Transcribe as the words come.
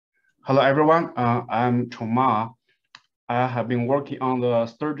Hello, everyone. I'm Chong Ma. I have been working on the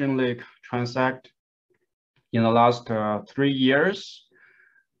Sturgeon Lake Transect in the last 3 years.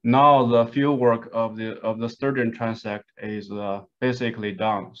 Now the field work of the Sturgeon Transect is basically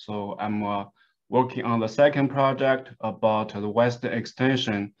done. So I'm working on the second project about the western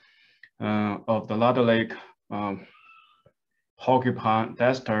extension of the Ladder Lake Porcupine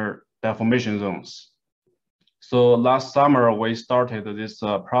Dester deformation zones. So last summer, we started this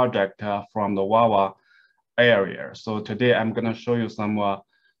project from the Wawa area. So today I'm going to show you some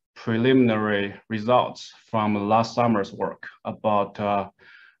preliminary results from last summer's work about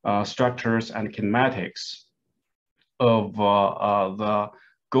structures and kinematics of the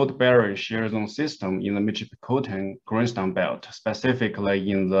gold-bearing shear zone system in the Michipicoten greenstone belt,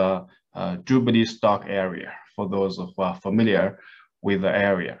 specifically in the Jubilee stock area, for those who are familiar with the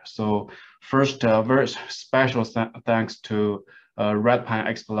area. So first, very special thanks to Red Pine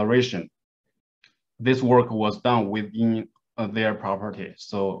Exploration. This work was done within their property,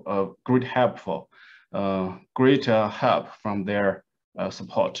 so great help from their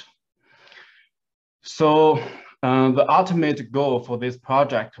support. So the ultimate goal for this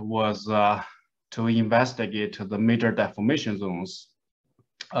project was to investigate the major deformation zones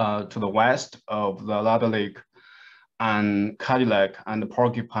to the west of the Ladder Lake and Cadillac and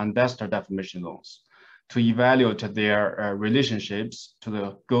Porcupine Dester deformation zones to evaluate their relationships to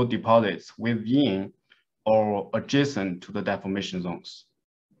the gold deposits within or adjacent to the deformation zones.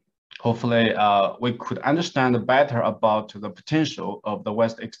 Hopefully, we could understand better about the potential of the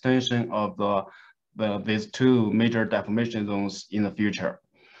west extension of these two major deformation zones in the future.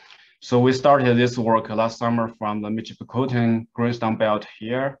 So we started this work last summer from the Michipicoten greenstone belt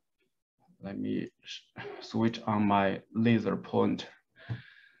here. Let me switch on my laser pointer.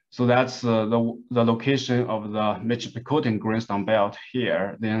 So that's the location of the Michipicoten greenstone belt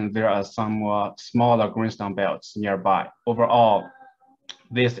here. Then there are some smaller greenstone belts nearby. Overall,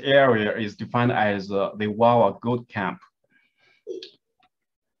 this area is defined as the Wawa gold camp.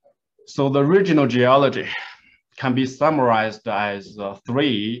 So the regional geology can be summarized as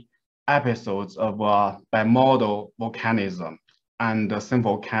 3 episodes of bimodal volcanism and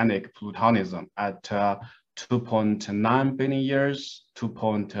symvolcanic plutonism at 2.9 billion years,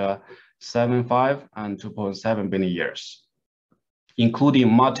 2.75 and 2.7 billion years,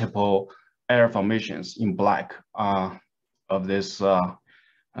 including multiple air formations in black of this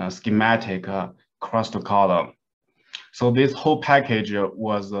schematic crustal column. So this whole package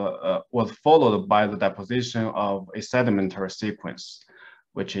was followed by the deposition of a sedimentary sequence,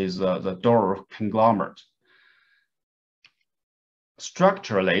 which is the Dor conglomerate.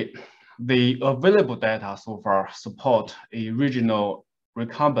 Structurally, the available data so far support a regional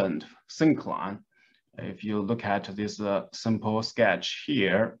recumbent syncline. If you look at this simple sketch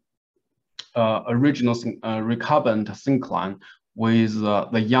here, a regional recumbent syncline with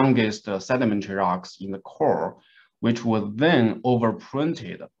the youngest sedimentary rocks in the core, which was then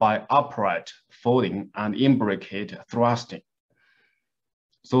overprinted by upright folding and imbricate thrusting.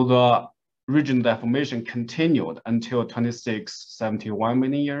 So the regional deformation continued until 2671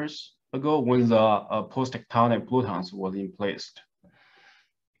 million years ago when the post-tectonic plutons was in place.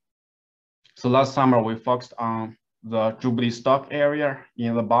 So last summer, we focused on the Jubilee stock area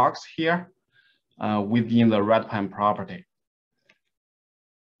in the box here within the Red Pine property.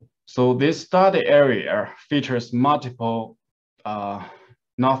 So this study area features multiple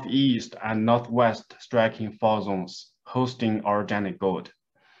northeast and northwest striking fault zones hosting orogenic gold.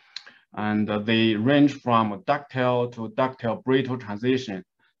 And they range from ductile to ductile brittle transition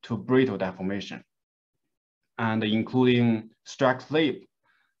to brittle deformation, and including strike slip,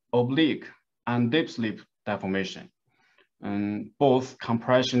 oblique, and deep slip deformation, and both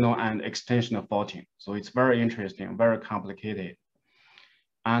compressional and extensional faulting. So it's very interesting, very complicated,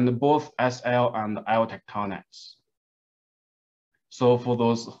 and both SL and L tectonics. So for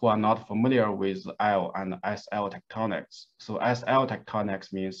those who are not familiar with L and SL tectonics, so SL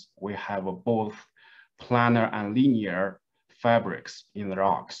tectonics means we have both planar and linear fabrics in the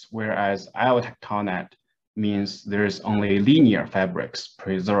rocks, whereas L tectonic means there's only linear fabrics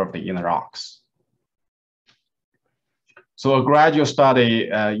preserved in the rocks. So a graduate study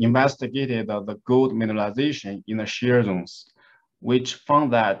investigated the gold mineralization in the shear zones, which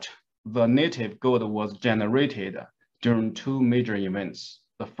found that the native gold was generated during 2 major events.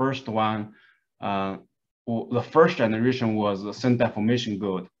 The first one, the first generation was the sand deformation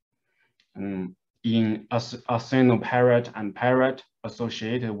gold in arsenoparite and pyrite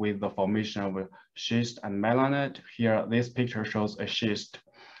associated with the formation of schist and melanite. Here, this picture shows a schist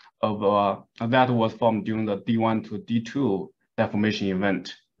of that was formed during the D1 to D2 deformation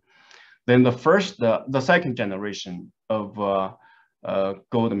event. Then the second generation of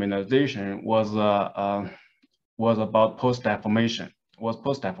gold mineralization was about post-deformation,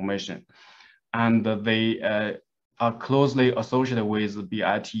 and they are closely associated with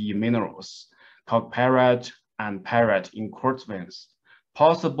BITE minerals called pyrite and pyrite in quartz veins,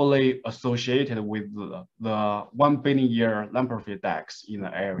 possibly associated with the 1 billion year Lamprey decks in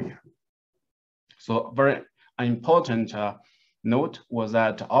the area. So very important note was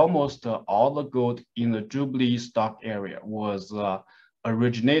that almost all the gold in the Jubilee stock area was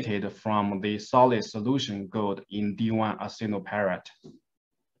originated from the solid solution gold in D1 arsenopyrite.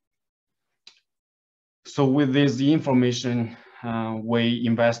 So with this information, we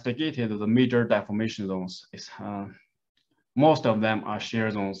investigated the major deformation zones. Most of them are shear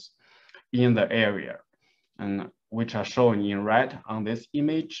zones in the area, and which are shown in red on this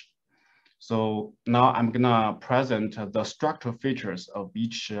image. So now I'm gonna present the structural features of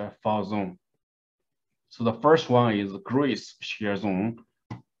each fault zone. So the first one is Grace shear zone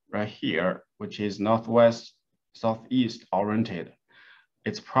right here, which is northwest, southeast oriented.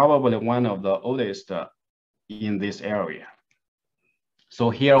 It's probably one of the oldest in this area. So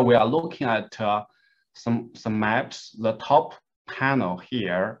here we are looking at some maps. The top panel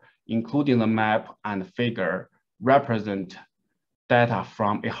here, including the map and figure, represent data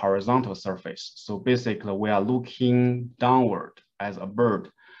from a horizontal surface. So basically we are looking downward as a bird.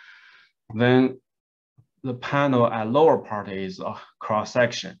 Then the panel at lower part is a cross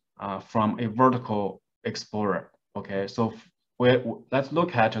section from a vertical explorer. Okay, so let's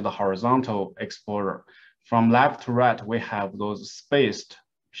look at the horizontal explorer. From left to right, we have those spaced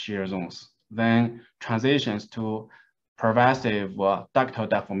shear zones. Then transitions to pervasive ductile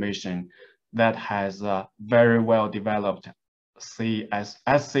deformation that has very well developed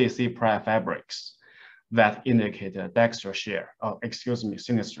SCC pry fabrics that indicate a dextral shear,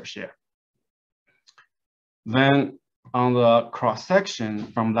 sinister shear. Then on the cross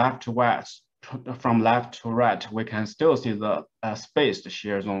section from left to right, we can still see the spaced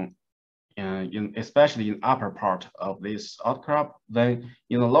shear zone, especially in upper part of this outcrop. Then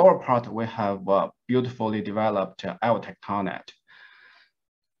in the lower part, we have beautifully developed tectonite.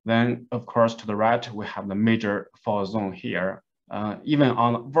 Then, of course, to the right, we have the major fault zone here. Even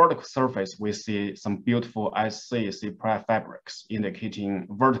on the vertical surface, we see some beautiful SCC pry fabrics indicating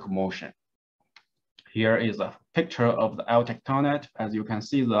vertical motion. Here is a picture of the tectonite. As you can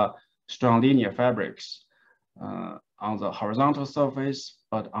see, the strong linear fabrics on the horizontal surface,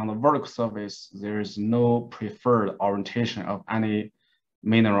 but on the vertical surface, there is no preferred orientation of any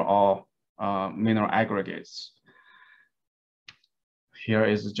mineral or mineral aggregates. Here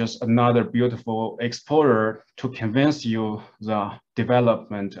is just another beautiful explorer to convince you the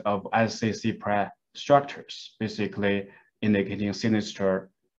development of SCC pry structures, basically indicating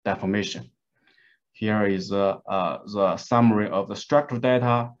sinister deformation. Here is the summary of the structural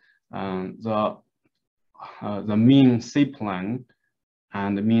data, the mean C plane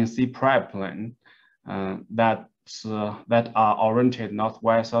and the mean C pry plane that are oriented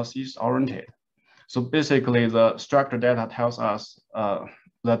northwest, southeast oriented. So basically, the structural data tells us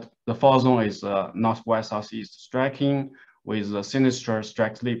that the fault zone is northwest, southeast striking with the sinister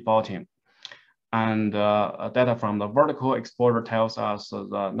strike slip faulting. And data from the vertical explorer tells us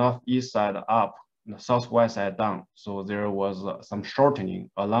the northeast side up, the southwest side down. So there was some shortening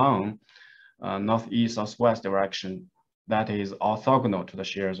along northeast, southwest direction that is orthogonal to the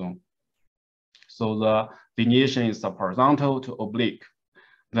shear zone. So the delineation is horizontal to oblique.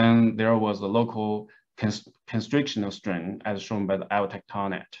 Then there was a local constrictional strain as shown by the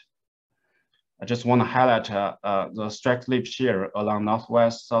tectonite. I just want to highlight the strike slip shear along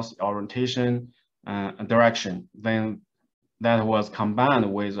northwest south orientation direction. Then that was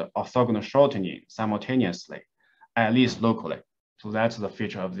combined with orthogonal shortening simultaneously, at least locally. So that's the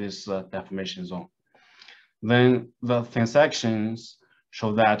feature of this deformation zone. Then the thin sections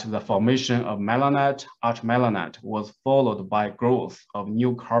show that the formation of melanite, arch-melanite was followed by growth of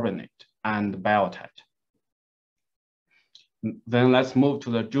new carbonate and biotite. Then let's move to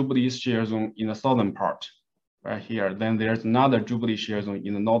the Jubilee shear zone in the southern part, right here. Then there's another Jubilee shear zone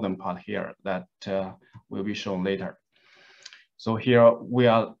in the northern part here that will be shown later. So here we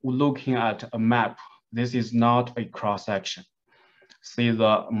are looking at a map. This is not a cross section. See,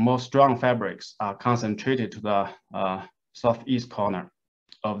 the most strong fabrics are concentrated to the southeast corner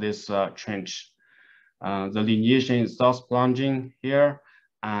of this trench. The lineation is south plunging here,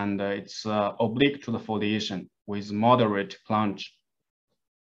 and it's oblique to the foliation with moderate plunge.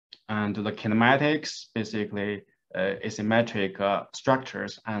 And the kinematics, basically asymmetric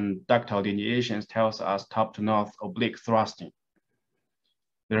structures and ductile lineations tells us top to north oblique thrusting.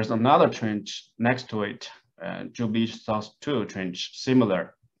 There's another trench next to it, Jubilee South 2 trench,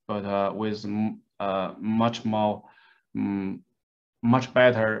 similar, but with much more, much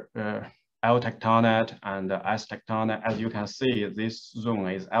better L tectonate and S tectonate. As you can see, this zone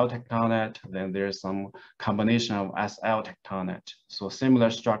is L tectonate, then there's some combination of SL tectonate. So similar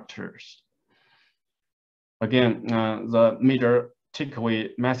structures. Again, the major takeaway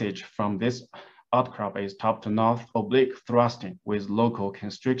message from this outcrop is top to north oblique thrusting with local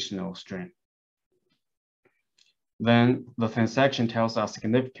constrictional strain. Then the thin section tells us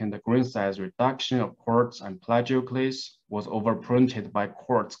significant grain size reduction of quartz and plagioclase was overprinted by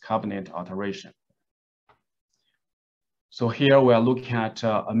quartz carbonate alteration. So here we are looking at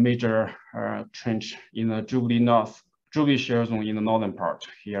a major trench in the Jubilee shear zone in the northern part.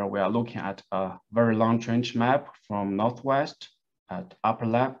 Here we are looking at a very long trench map from northwest at upper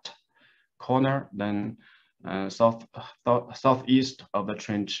left corner, then southeast of the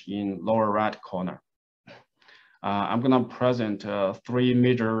trench in lower right corner. I'm gonna present 3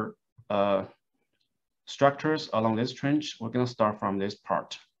 major structures along this trench. We're gonna start from this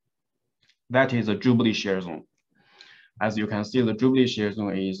part. That is a Jubilee shear zone. As you can see, the Jubilee shear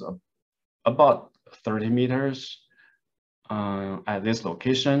zone is about 30 meters at this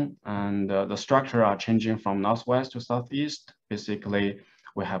location, and the structure are changing from northwest to southeast. Basically,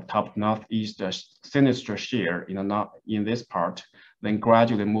 we have top northeast sinister shear in this part, then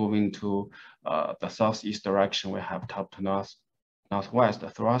gradually moving to the southeast direction. We have top to northwest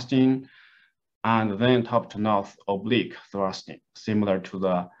thrusting, and then top to north oblique thrusting, similar to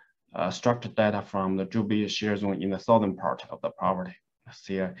the structured data from the Jubilee shear zone in the southern part of the property.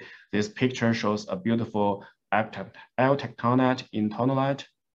 See, this picture shows a beautiful L tectonate in tonalite.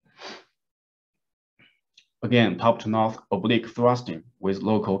 Again, top to north oblique thrusting with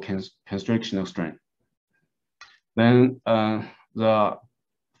local constrictional strain. Then the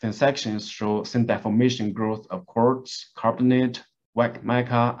thin sections show thin deformation growth of quartz, carbonate, white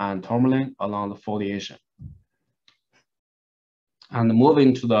mica, and tourmaline along the foliation. And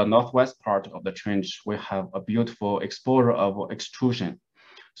moving to the northwest part of the trench, we have a beautiful exposure of extrusion.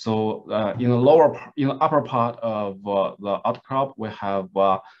 So in the upper part of the outcrop, we have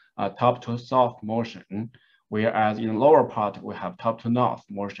top to south motion, whereas in the lower part, we have top to north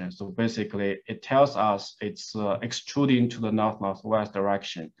motion. So basically, it tells us it's extruding to the north-northwest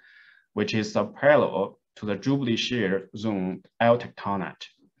direction, which is parallel to the Jubilee shear zone L tectonate.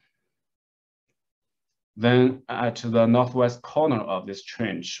 Then at the northwest corner of this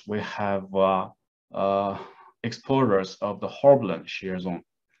trench, we have exposures of the Horblin shear zone.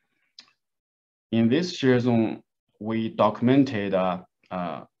 In this shear zone, we documented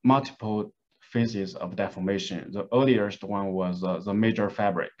multiple phases of deformation. The earliest one was the major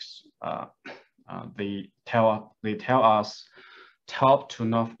fabrics. They tell us top to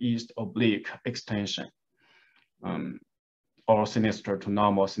northeast oblique extension, or sinister to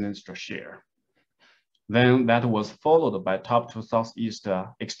normal sinister shear. Then that was followed by top to southeast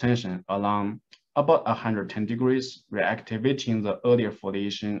extension along about 110 degrees, reactivating the earlier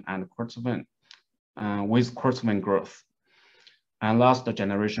foliation and quartz vein with quartz vein growth. And last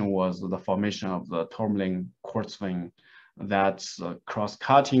generation was the formation of the tourmaline quartz vein that's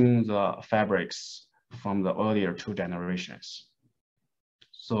cross-cutting the fabrics from the earlier 2 generations.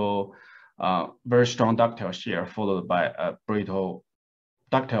 So very strong ductile shear followed by a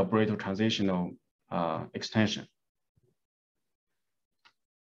ductile brittle transitional extension.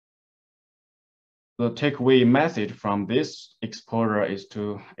 The takeaway message from this exposure is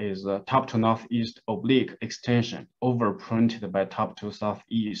top to northeast oblique extension overprinted by top to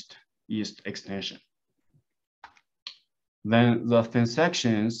southeast east extension. Then the thin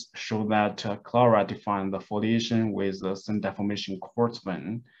sections show that Clara defined the foliation with the thin deformation quartz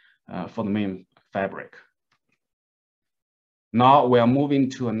vein for the main fabric. Now we are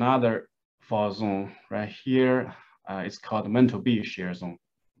moving to another fall zone right here. It's called Mantle B shear zone.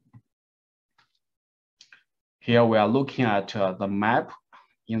 Here we are looking at the map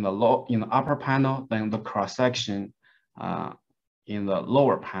in the upper panel, then the cross section in the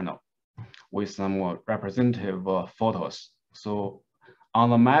lower panel with some more representative photos. So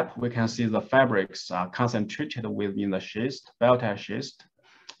on the map, we can see the fabrics are concentrated within the schist, belted schist,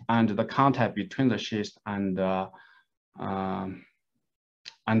 and the contact between the schist and the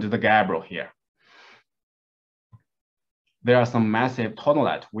gabbro here. There are some massive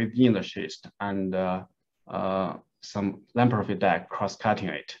tonalite within the schist and some lamprey cross-cutting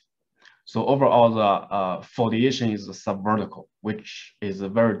it. So overall, the foliation is subvertical, which is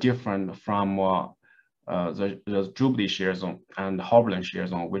very different from the Jubilee shear zone and the Horblin shear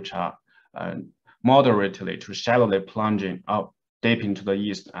zone, which are moderately to shallowly plunging up dipping to the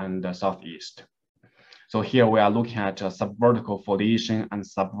east and southeast. So here we are looking at subvertical foliation and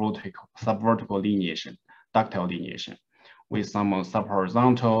subvertical lineation, ductile lineation, with some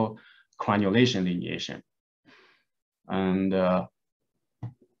subhorizontal crenulation lineation. And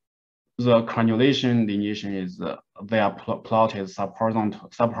the crenulation lineation is they are plotted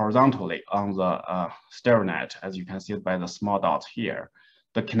subhorizontally on the stereonet, as you can see by the small dots here.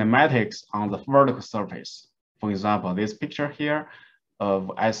 The kinematics on the vertical surface, for example, this picture here of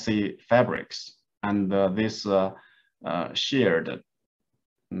IC fabrics and this sheared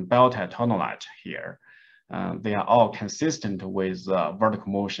belted tonalite here, they are all consistent with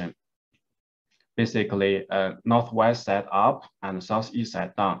vertical motion. Basically, northwest side up and southeast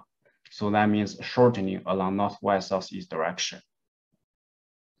side down. So that means shortening along northwest southeast direction.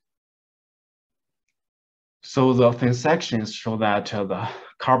 So the thin sections show that the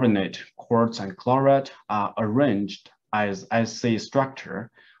carbonate, quartz, and chlorite are arranged as SC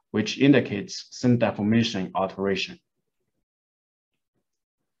structure, which indicates thin deformation alteration.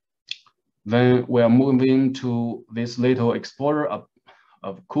 Then we are moving to this little explorer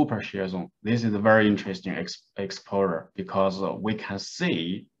of Cooper shear zone. This is a very interesting explorer because we can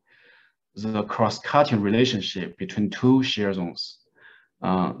see the cross-cutting relationship between two shear zones.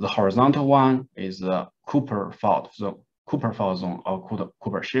 The horizontal one is the Cooper fault zone or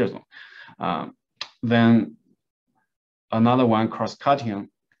Cooper shear zone. Then another one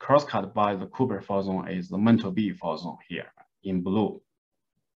cross-cut by the Cooper fault zone is the Mantle B fault zone here in blue.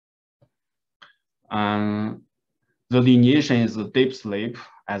 And the lineation is a deep slip,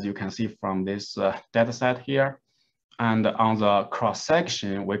 as you can see from this data set here. And on the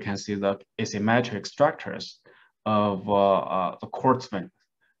cross-section, we can see the asymmetric structures of the quartz vein,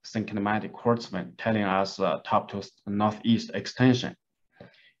 thin kinematic quartz vein, telling us top to northeast extension.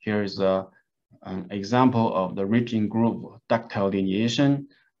 Here is an example of the ridge groove ductile lineation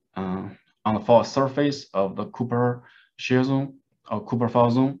on the fault surface of the Cooper shear zone or Cooper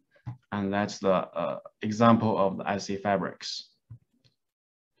fault zone. And that's the example of the IC fabrics.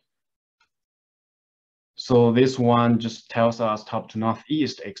 So this one just tells us top to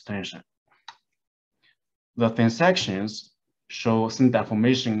northeast extension. The thin sections show thin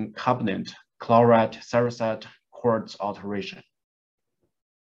deformation carbonate, chlorite, sericite, quartz alteration.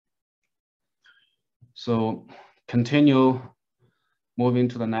 So continue moving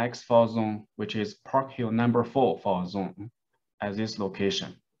to the next fault zone, which is Park Hill number 4 fault zone at this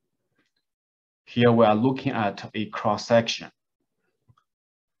location. Here we are looking at a cross section.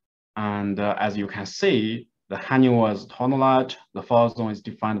 And as you can see, the hanging wall is tonalite. The fault zone is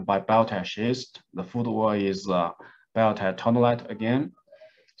defined by belted schist. The footwall is belted tonalite again.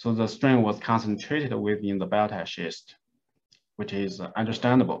 So the strain was concentrated within the belted schist, which is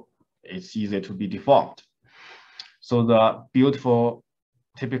understandable. It's easy to be deformed. So the beautiful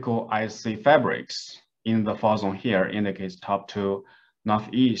typical IC fabrics in the fault zone here indicates top to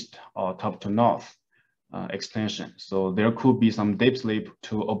northeast or top to north extension. So there could be some deep slip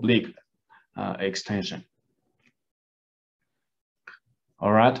to oblique extension.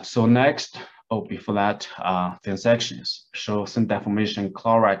 All right, so next, before that, thin sections show thin deformation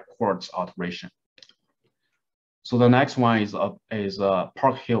chlorite quartz alteration. So the next one is a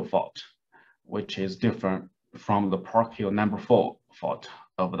Park Hill fault, which is different from the Park Hill number 4 fault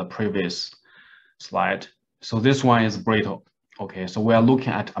of the previous slide. So this one is brittle. Okay, so we are looking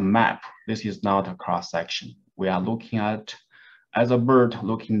at a map. This is not a cross section. We are looking at as a bird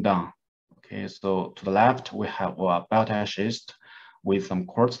looking down. Okay, so to the left we have a belted schist with some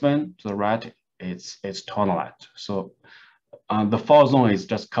quartz vein. To the right, it's tonalite. So the fault zone is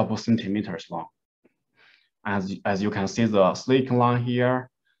just a couple centimeters long. As you can see, the silicon line here,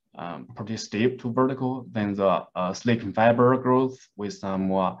 pretty steep to vertical. Then the silicon fiber growth with some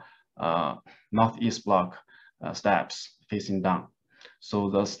more northeast block steps facing down. So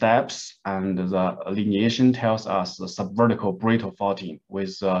the steps and the lineation tells us the subvertical brittle faulting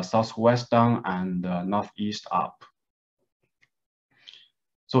with southwest down and northeast up.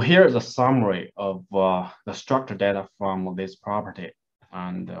 So here is a summary of the structure data from this property.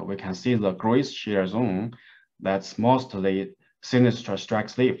 And we can see the gray shear zone that's mostly sinister strike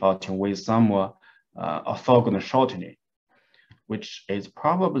slip faulting with some orthogonal shortening, which is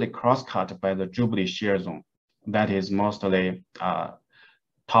probably cross-cut by the Jubilee shear zone. That is mostly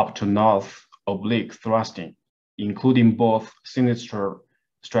top to north oblique thrusting, including both sinister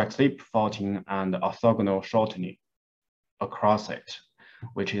strike slip faulting and orthogonal shortening across it,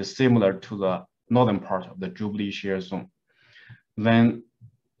 which is similar to the northern part of the Jubilee shear zone. Then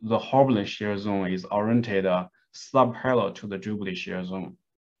the Horblin shear zone is oriented subparallel to the Jubilee shear zone,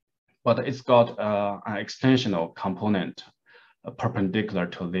 but it's got an extensional component perpendicular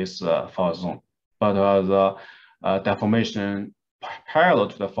to this fault zone. But the deformation parallel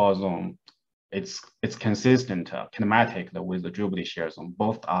to the fault zone, it's consistent kinematic with the Jubilee shear zone.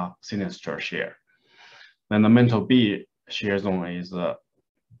 Both are sinister shear. Then the Mantle B shear zone is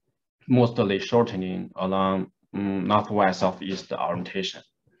mostly shortening along northwest-southeast orientation.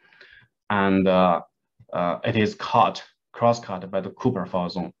 And it is cross-cut by the Cooper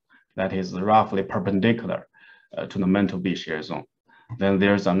fault zone that is roughly perpendicular to the Mantle B shear zone. Then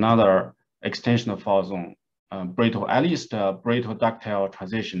there's another extension of fault zone, brittle, at least brittle ductile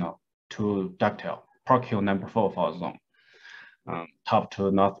transitional to ductile, Park-Hill number 4 fault zone, top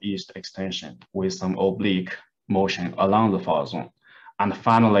to northeast extension with some oblique motion along the fault zone. And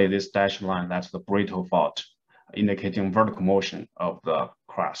finally, this dashed line, that's the brittle fault, indicating vertical motion of the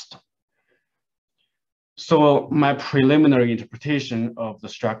crust. So my preliminary interpretation of the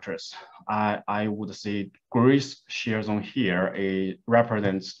structures, I would say Greece shear zone here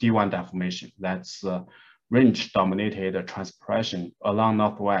represents D1 deformation. That's range-dominated transpiration along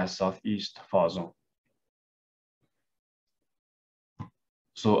northwest-southeast fault zone.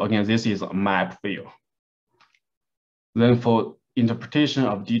 So again, this is a map view. Then for interpretation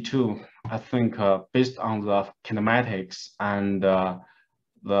of D2, I think based on the kinematics and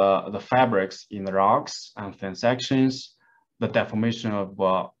the fabrics in the rocks and thin sections, the deformation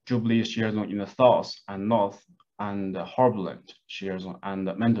of Jubilee shear zone in the south and north, and Horbuland shear zone and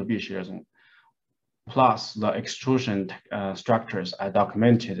the Mantle B shear zone, plus the extrusion structures are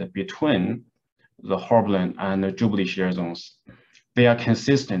documented between the Horbuland and the Jubilee shear zones. They are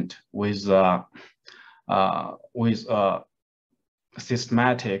consistent with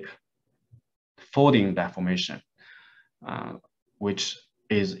systematic folding deformation, which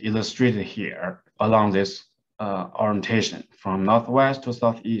is illustrated here along this orientation. From northwest to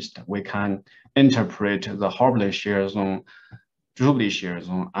southeast, we can interpret the Horbuland shear zone, Jubilee shear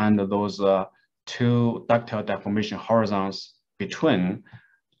zone, and those two ductile deformation horizons between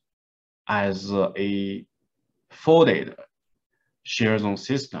as a folded shear zone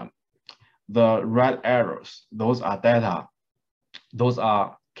system. The red arrows, those are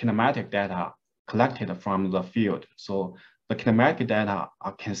kinematic data collected from the field. So the kinematic data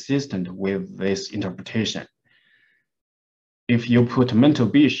are consistent with this interpretation. If you put Mantle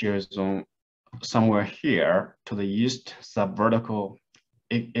B shear zone somewhere here to the east, subvertical,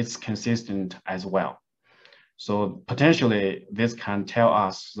 it's consistent as well. So potentially this can tell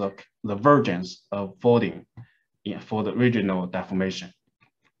us the divergence of folding for the regional deformation.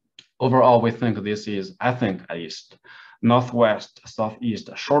 Overall, we think this is, I think at least, northwest,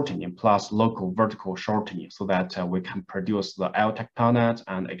 southeast shortening plus local vertical shortening so that we can produce the L tectonate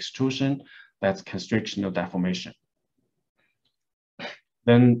and extrusion, that's constrictional deformation.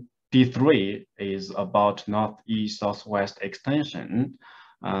 Then D3 is about northeast, southwest extension,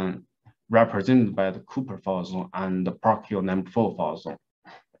 represented by the Cooper fault zone and the Park-Hill number 4 fault zone.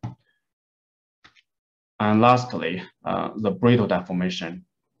 And lastly, the brittle deformation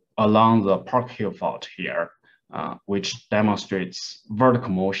along the Park-Hill fault here, which demonstrates vertical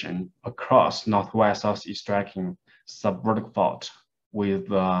motion across northwest southeast striking subvertical fault with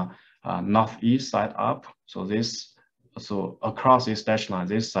the northeast side up. So across this dashed line,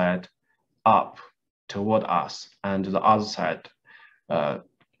 this side up toward us, and the other side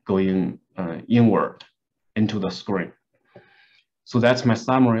going inward into the screen. So that's my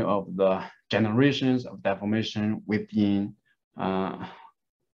summary of the generations of deformation within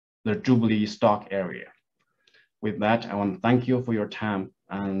the Jubilee stock area. With that, I want to thank you for your time.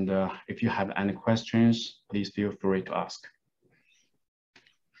 And if you have any questions, please feel free to ask.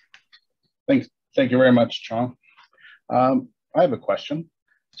 Thank you very much, Chong. I have a question.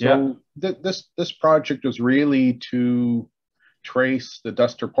 So yeah. This project was really to trace the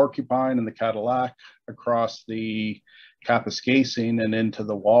Duster porcupine and the Cadillac across the Kapuskasing and into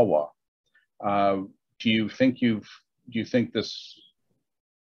the Wawa. Do you think this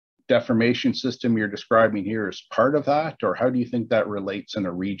deformation system you're describing here is part of that, or how do you think that relates in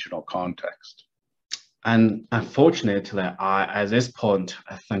a regional context? And unfortunately, at this point,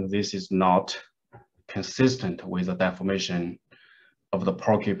 I think this is not consistent with the deformation of the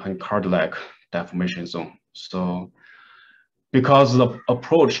porcupine Cadillac deformation zone. So because the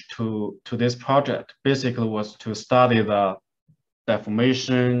approach to this project basically was to study the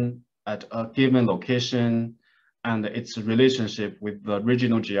deformation at a given location and its relationship with the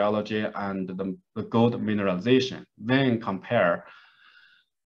regional geology and the gold mineralization, then compare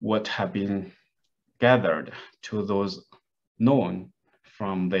what have been gathered to those known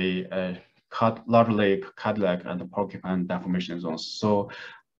from the Large Lake, Cadillac, and the Porcupine deformation zones. So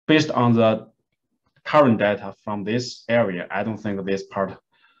based on the current data from this area, I don't think this part,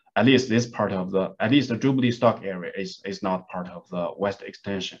 at least the Jubilee Stock area is not part of the west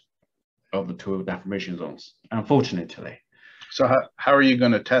extension of the two deformation zones, unfortunately. So how are you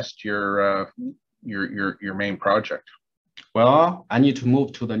going to test your main project? Well, I need to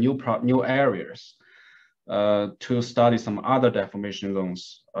move to the new areas to study some other deformation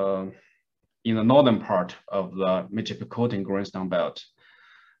zones in the northern part of the Michipicoten greenstone belt,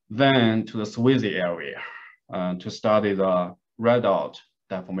 then to the Swazi area to study the red dot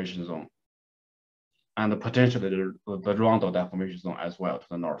deformation zone, and potentially the roundel deformation zone as well to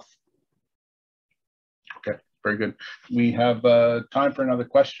the north. Okay, very good. We have time for another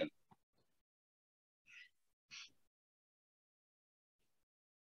question.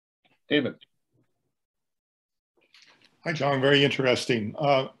 David. Hi, John. Very interesting.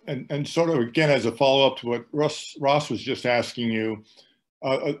 And sort of, again, as a follow-up to what Ross was just asking you,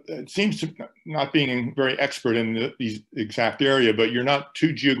 it seems to, not being very expert in the exact area, but you're not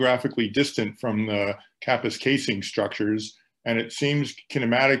too geographically distant from the Kappas casing structures. And it seems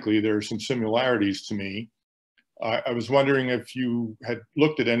kinematically there are some similarities to me. I was wondering if you had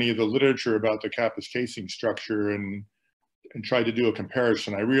looked at any of the literature about the Kappas casing structure and tried to do a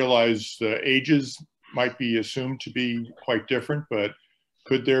comparison. I realize the ages might be assumed to be quite different, but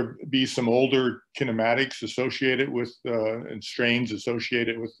could there be some older kinematics associated with and strains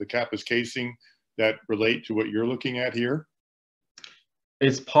associated with the Kappas casing that relate to what you're looking at here?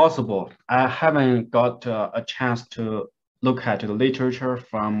 It's possible. I haven't got a chance to look at the literature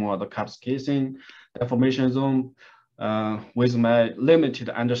from the Kappas casing deformation zone. With my limited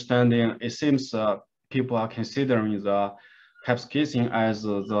understanding, it seems people are considering the Kappas casing as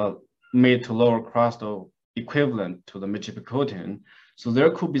the mid to lower crust equivalent to the Michipicoten. So there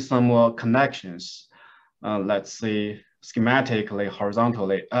could be some connections, let's say schematically,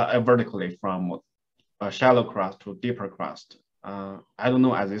 horizontally, vertically from a shallow crust to deeper crust. I don't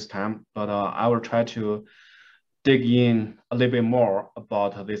know at this time, but I will try to dig in a little bit more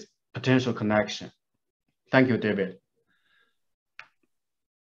about this potential connection. Thank you, David.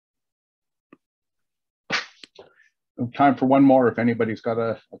 Time for one more if anybody's got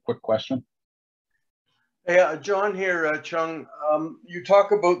a quick question. Hey, John here, Chung. You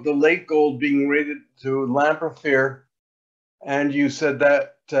talk about the late gold being rated to Lamprosphere, and you said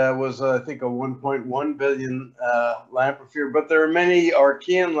that was, I think, a 1.1 billion Lamprosphere, but there are many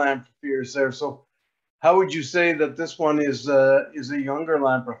Archean Lamprospheres there. So how would you say that this one is a younger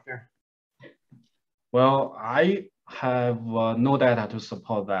Lamprosphere? Well, I have no data to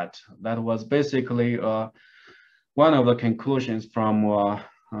support that. That was basically one of the conclusions from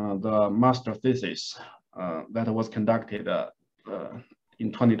the master thesis that was conducted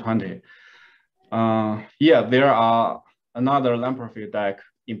in 2020. Yeah, there are another Lamprosphere deck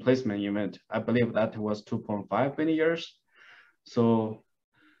in placement event. I believe that was 2.5 billion years. So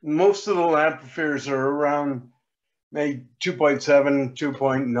most of the Lamprospheres are around maybe 2.7,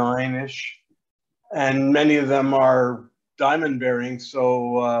 2.9-ish. And many of them are diamond bearing.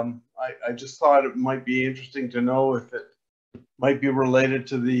 So I just thought it might be interesting to know if it might be related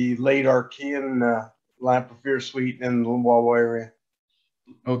to the late Archean Lamprosphere suite in the Wawa area.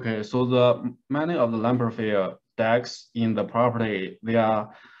 Okay, so many of the Lamprosphere decks in the property, they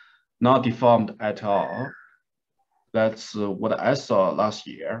are not deformed at all. That's what I saw last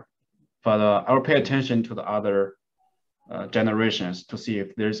year. But I will pay attention to the other generations to see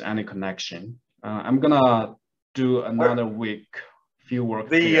if there's any connection. I'm gonna do another week fieldwork.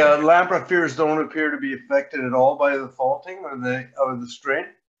 The Lamprospheres don't appear to be affected at all by the faulting or the strain.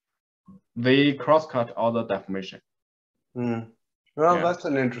 They cross-cut all the deformation. Well, yeah. That's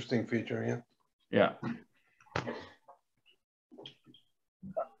an interesting feature, yeah.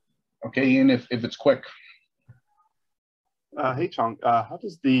 Okay, Ian, if it's quick. Hey, Chong, how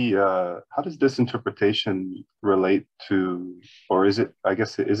does this interpretation relate to, or is it, I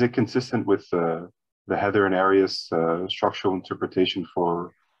guess, is it consistent with the Heather and Arias structural interpretation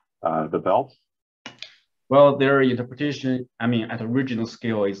for the belt? Well, their interpretation, I mean, at the regional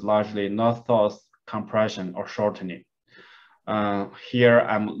scale is largely north-south compression or shortening. Here,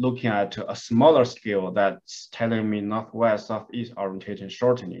 I'm looking at a smaller scale that's telling me northwest, southeast orientation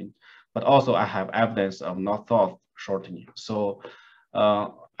shortening, but also I have evidence of north-south shortening. So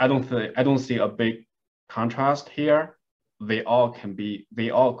I don't see a big contrast here. They all could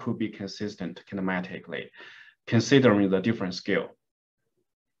be consistent kinematically, considering the different scale.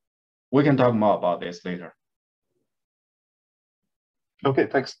 We can talk more about this later. Okay,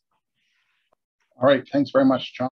 thanks. All right, thanks very much, John.